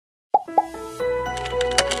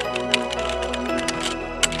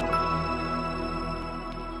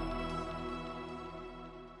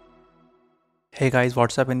Hey guys,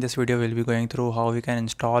 what's up? In this video we'll be going through how we can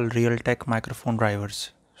install Realtek microphone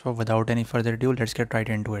drivers. So without any further ado, let's get right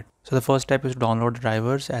into it. So the first step is to download the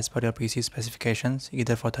drivers as per your PC specifications,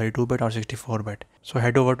 either for 32-bit or 64-bit. So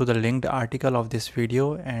head over to the linked article of this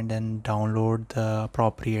video and then download the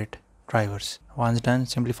appropriate drivers. Once done,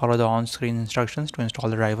 simply follow the on-screen instructions to install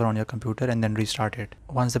the driver on your computer and then restart it.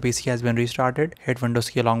 Once the PC has been restarted, hit Windows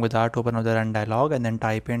key along with R to open up the run dialog and then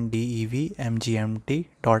type in devmgmt.msc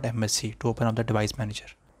to open up the device manager.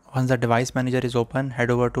 Once the device manager is open,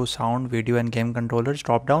 head over to sound, video and game controllers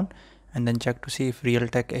drop down and then check to see if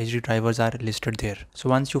Realtek HD drivers are listed there. So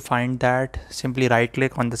once you find that, simply right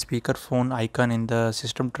click on the speakerphone icon in the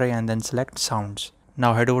system tray and then select sounds.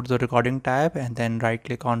 Now head over to the recording tab and then right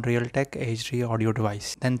click on Realtek HD audio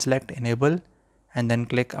device. Then select enable and then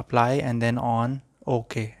click apply and then on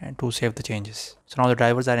OK and to save the changes. So now the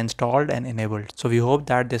drivers are installed and enabled. So we hope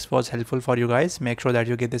that this was helpful for you guys. Make sure that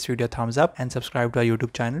you give this video a thumbs up and subscribe to our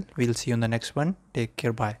YouTube channel. We'll see you in the next one. Take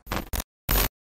care. Bye.